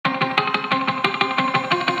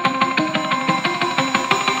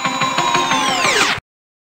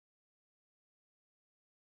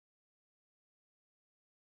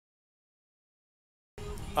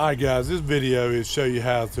Alright guys, this video is show you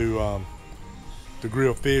how to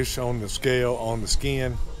grill fish on the scale, on the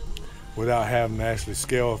skin, without having to actually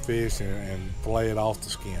scale a fish and fillet it off the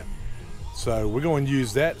skin. So we're going to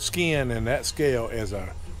use that skin and that scale as a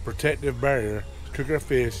protective barrier to cook our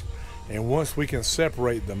fish, and once we can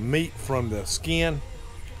separate the meat from the skin,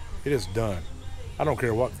 it is done. I don't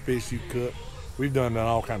care what fish you cook. We've done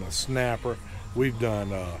all kind of snapper, we've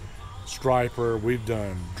done striper, we've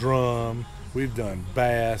done drum, we've done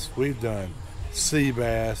bass, we've done sea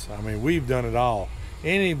bass. I mean, we've done it all.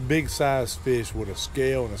 Any big size fish with a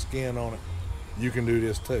scale and a skin on it, you can do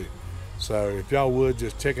this too. So if y'all would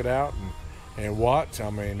just check it out and watch. I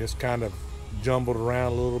mean, it's kind of jumbled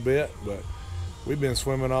around a little bit, but we've been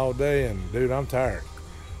swimming all day and dude, I'm tired.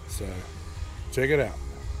 So check it out.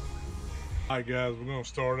 All right guys, we're gonna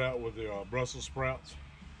start out with the Brussels sprouts.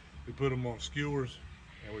 We put them on skewers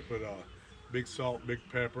and we put big salt, big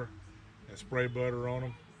pepper, and spray butter on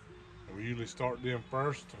them. And we usually start them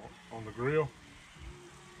first on the grill.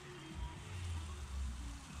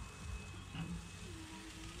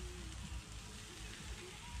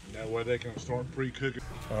 And that way they can start pre-cooking.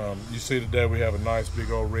 You see today we have a nice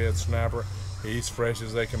big old red snapper. He's fresh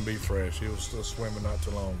as they can be fresh. He was still swimming not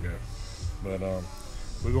too long ago. But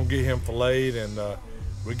we're gonna get him filleted and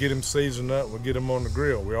we'll get him seasoned up. We'll get him on the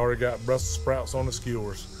grill. We already got Brussels sprouts on the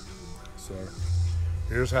skewers. So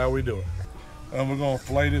here's how we do it. We're gonna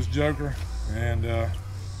fillet this joker, and I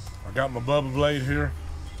got my Bubba blade here.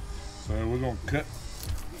 So we're gonna cut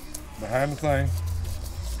behind the thing.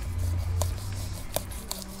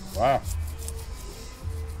 Wow.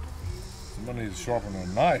 Somebody needs to sharpen a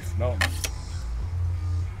knife, don't they?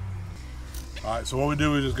 All right, so what we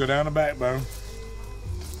do is just go down the backbone.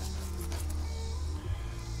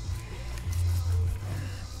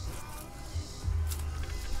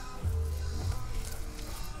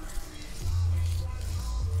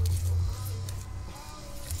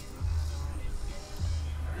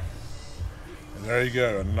 And there you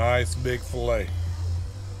go, a nice big fillet.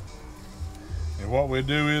 And what we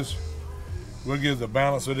do is we'll give the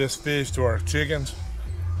balance of this fish to our chickens.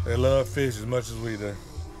 They love fish as much as we do.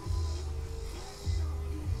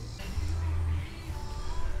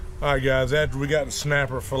 All right guys, after we got the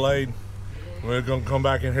snapper filleted, we're gonna come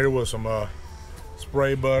back in here with some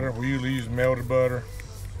spray butter. We usually use melted butter,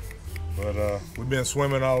 but we've been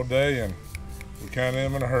swimming all day and we kind of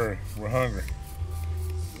am in a hurry. We're hungry.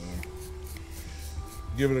 So,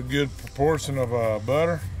 give it a good proportion of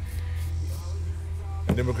butter.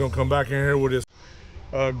 And then we're gonna come back in here with this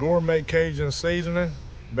gourmet Cajun seasoning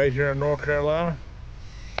made here in North Carolina.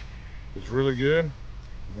 It's really good.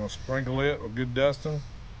 We're gonna sprinkle it with good dusting.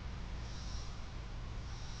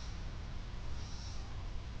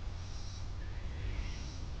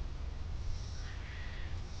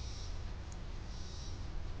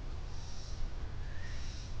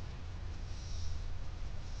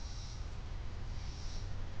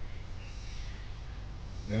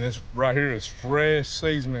 And this right here is fresh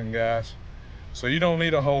seasoning, guys. So you don't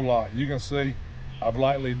need a whole lot. You can see I've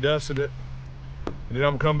lightly dusted it. And then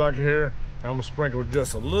I'm gonna come back here and I'm gonna sprinkle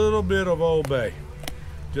just a little bit of Old Bay,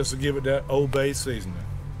 just to give it that Old Bay seasoning.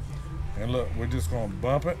 And look, we're just gonna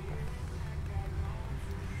bump it.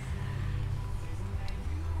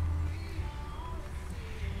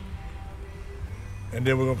 And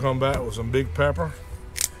then we're gonna come back with some big pepper,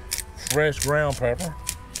 fresh ground pepper.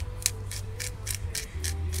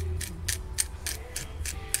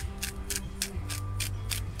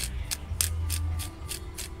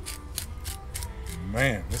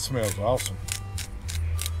 Man, this smells awesome.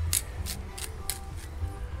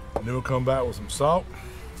 And then we'll come back with some salt.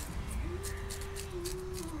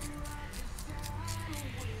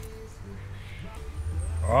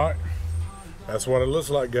 All right, that's what it looks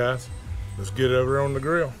like, guys. Let's get over on the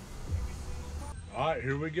grill. All right,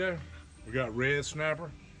 here we go. We got red snapper.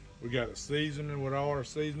 We got a seasoning with all our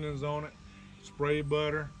seasonings on it, spray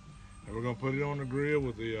butter, and we're gonna put it on the grill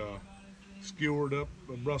with the skewered up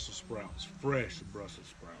Brussels sprouts, fresh Brussels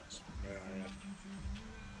sprouts. Yeah.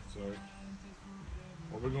 So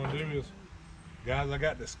what we're gonna do is, guys, I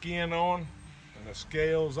got the skin on and the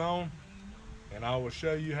scales on, and I will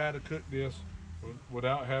show you how to cook this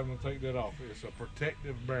without having to take that off. It's a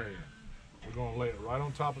protective barrier. We're gonna lay it right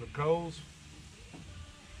on top of the coals,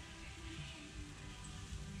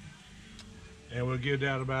 and we'll give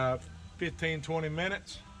that about 15-20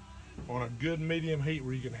 minutes on a good medium heat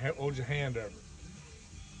where you can hold your hand over it.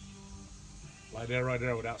 Like that right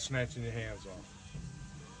there without snatching your hands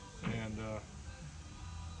off. And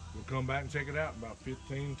we'll come back and check it out in about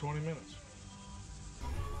 15-20 minutes.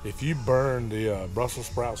 If you burn the Brussels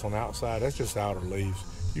sprouts on the outside, that's just outer leaves.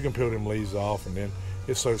 You can peel them leaves off and then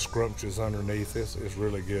It's so scrumptious underneath. It's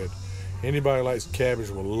really good. Anybody likes cabbage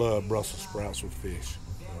will love Brussels sprouts with fish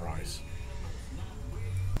and rice.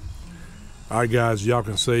 All right, guys, y'all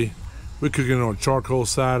can see we're cooking on the charcoal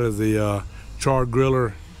side of the char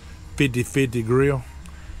griller 50/50 grill.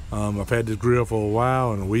 I've had this grill for a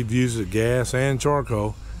while, and we've used it gas and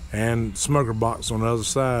charcoal and smoker box on the other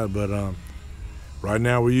side, but right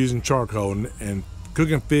now we're using charcoal, and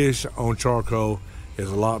cooking fish on charcoal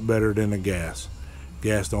is a lot better than the gas.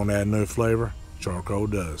 Gas don't add no flavor, charcoal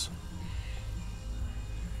does.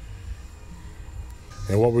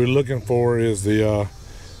 And what we're looking for is the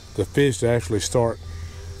fish to actually start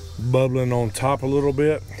bubbling on top a little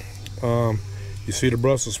bit. You see the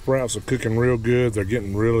Brussels sprouts are cooking real good. They're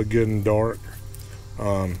getting really good and dark.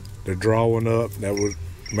 They're drawing up. That would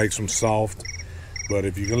make them soft. But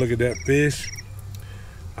if you can look at that fish,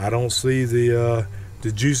 I don't see the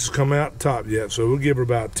juices come out top yet. So we'll give her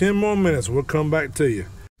about 10 more minutes. We'll come back to you.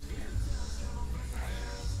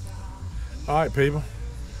 All right, people.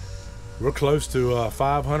 We're close to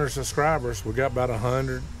 500 subscribers. We got about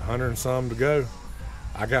 100 and some to go.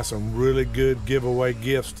 I got some really good giveaway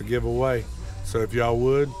gifts to give away. So if y'all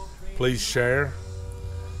would, please share,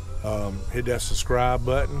 hit that subscribe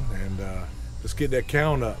button, and let's get that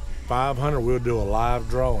count up. 500, we'll do a live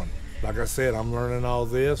drawing. Like I said, I'm learning all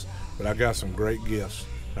this, but I got some great gifts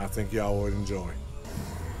I think y'all would enjoy.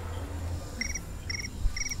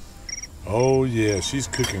 Oh yeah, she's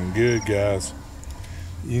cooking good, guys.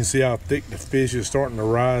 You can see how thick the fish is starting to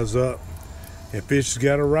rise up. And fish has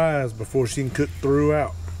got to rise before she can cook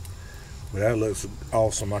throughout. But that looks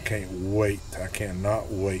awesome. I can't wait. I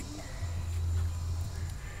cannot wait.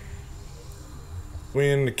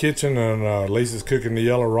 We're in the kitchen, and Lisa's cooking the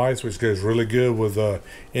yellow rice, which goes really good with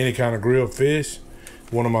any kind of grilled fish.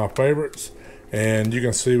 One of my favorites. And you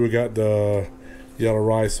can see we got the yellow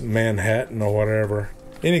rice Manhattan or whatever.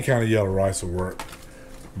 Any kind of yellow rice will work.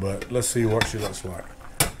 But let's see what she looks like.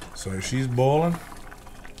 So she's boiling.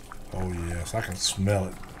 Oh yes, I can smell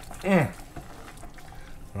it.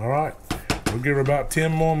 All right, we'll give her about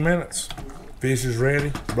 10 more minutes. Fish is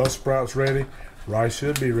ready, Brussels sprouts ready, rice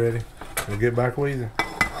should be ready. We'll get back with you.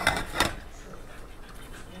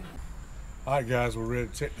 All right, guys, we're ready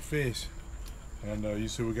to check the fish. And you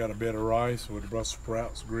see we got a bed of rice with the Brussels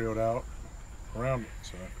sprouts grilled out around it.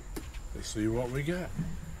 So let's see what we got.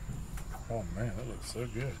 Oh man, that looks so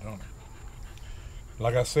good, don't it?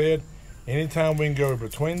 Like I said, anytime we can go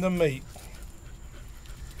between the meat,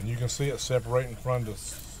 and you can see it separating from the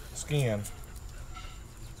skin,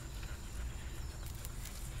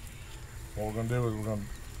 what we're gonna do is we're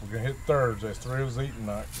gonna hit thirds. There's 3 of us eating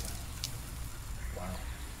tonight. Wow.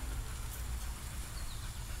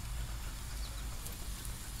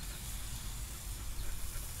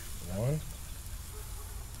 One.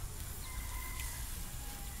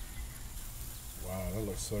 Wow, that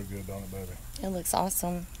looks so good, don't it, baby? It looks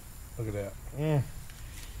awesome. Look at that.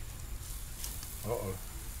 Uh-oh.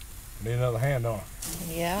 Need another hand, don't I?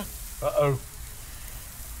 Yeah. Uh-oh.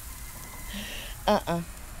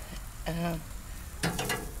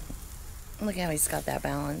 Look how he's got that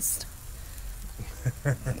balanced.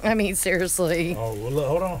 I mean, seriously. Oh, well, look,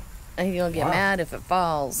 hold on. And you'll get mad if it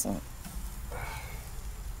falls.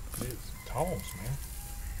 It's toss, man.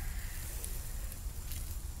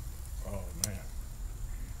 Oh, man.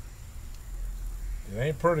 It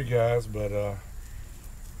ain't pretty, guys, but,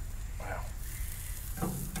 wow.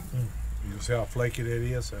 You can see how flaky that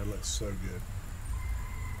is? That looks so good.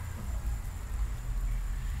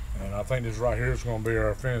 And I think this right here is going to be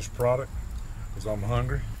our finished product, because I'm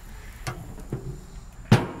hungry.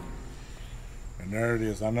 And there it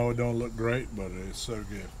is. I know it don't look great, but it's so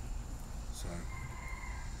good. So,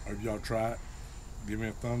 hope y'all try it. Give me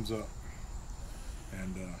a thumbs up.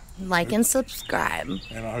 And like and subscribe.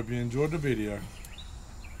 And I hope you enjoyed the video.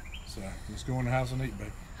 So let's go in the house and eat,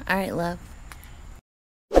 baby. All right, love.